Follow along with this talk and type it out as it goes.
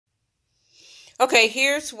Okay,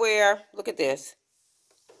 here's where, look at this.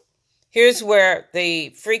 Here's where the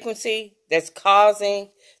frequency that's causing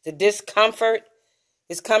the discomfort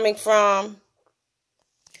is coming from.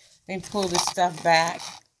 Let me pull this stuff back.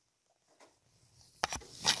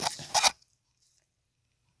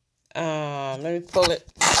 Let me pull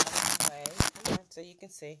it away. Come on, so you can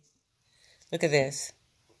see. Look at this.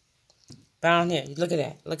 Down here. Look at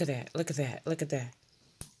that. Look at that. Look at that. Look at that.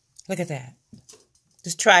 Look at that.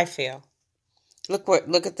 This tri-field.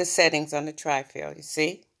 Look at the settings on the tri-field. You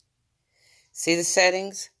see? See the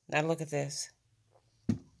settings? Now look at this.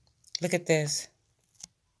 Look at this.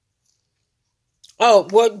 Oh,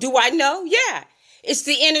 well, do I know? Yeah. It's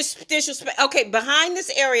the interstitial space. Okay, behind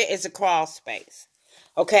this area is a crawl space.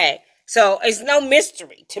 Okay, so it's no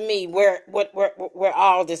mystery to me where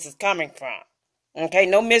all this is coming from. Okay,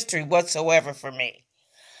 no mystery whatsoever for me.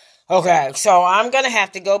 Okay, so I'm going to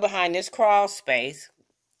have to go behind this crawl space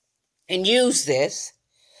and use this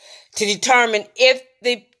to determine if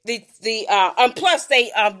plus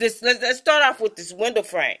let's start off with this window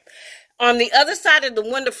frame. On the other side of the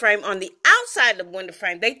window frame, on the outside of the window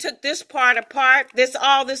frame, they took this part apart, this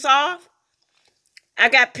off. I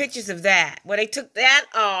got pictures of that, where they took that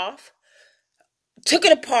off, took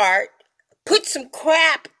it apart, put some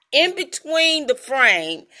crap in between the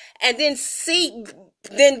frame, and then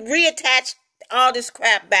reattach all this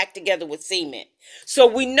crap back together with cement. So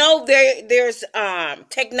we know there's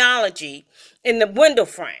technology in the window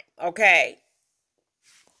frame, okay?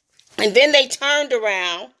 And then they turned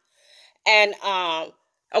around and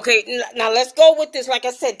okay, now let's go with this. Like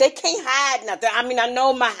I said, they can't hide nothing. I mean, I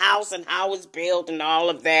know my house and how it's built and all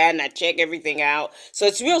of that, and I check everything out. So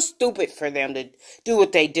it's real stupid for them to do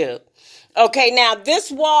what they do. Okay, now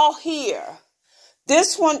this wall here,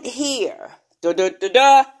 this one here,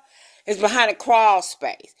 is behind a crawl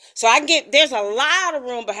space. So there's a lot of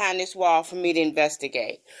room behind this wall for me to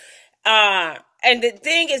investigate. And the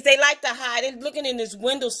thing is, they like to hide. They're looking in this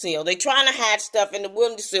windowsill. They're trying to hide stuff in the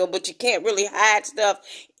windowsill, but you can't really hide stuff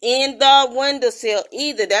in the windowsill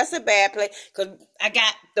either. That's a bad place, because I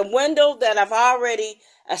got the window that I've already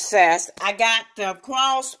assessed. I got the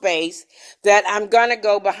crawl space that I'm going to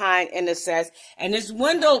go behind and assess. And this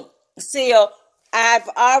windowsill, I've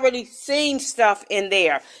already seen stuff in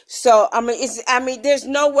there. So, I mean, there's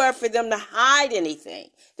nowhere for them to hide anything.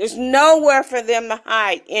 There's nowhere for them to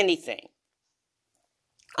hide anything.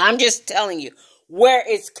 I'm just telling you where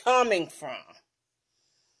it's coming from.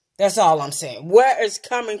 That's all I'm saying. Where it's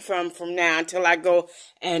coming from now until I go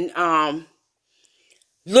and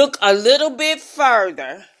look a little bit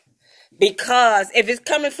further. Because if it's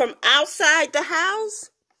coming from outside the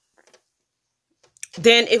house,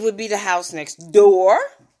 then it would be the house next door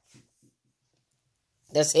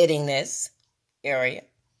that's hitting this area.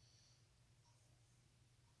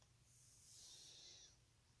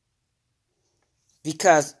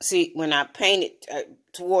 Because, see, when I paint it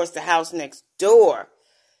towards the house next door,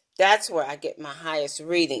 that's where I get my highest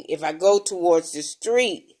reading. If I go towards the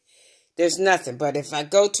street, there's nothing. But if I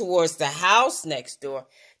go towards the house next door,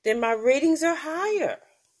 then my readings are higher.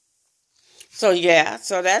 So, yeah,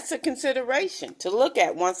 so that's a consideration to look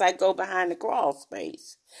at once I go behind the crawl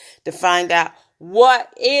space to find out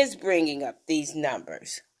what is bringing up these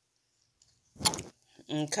numbers.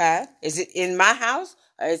 Okay? Is it in my house?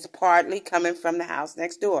 It's partly coming from the house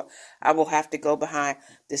next door. I will have to go behind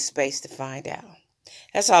this space to find out.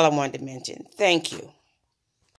 That's all I wanted to mention. Thank you.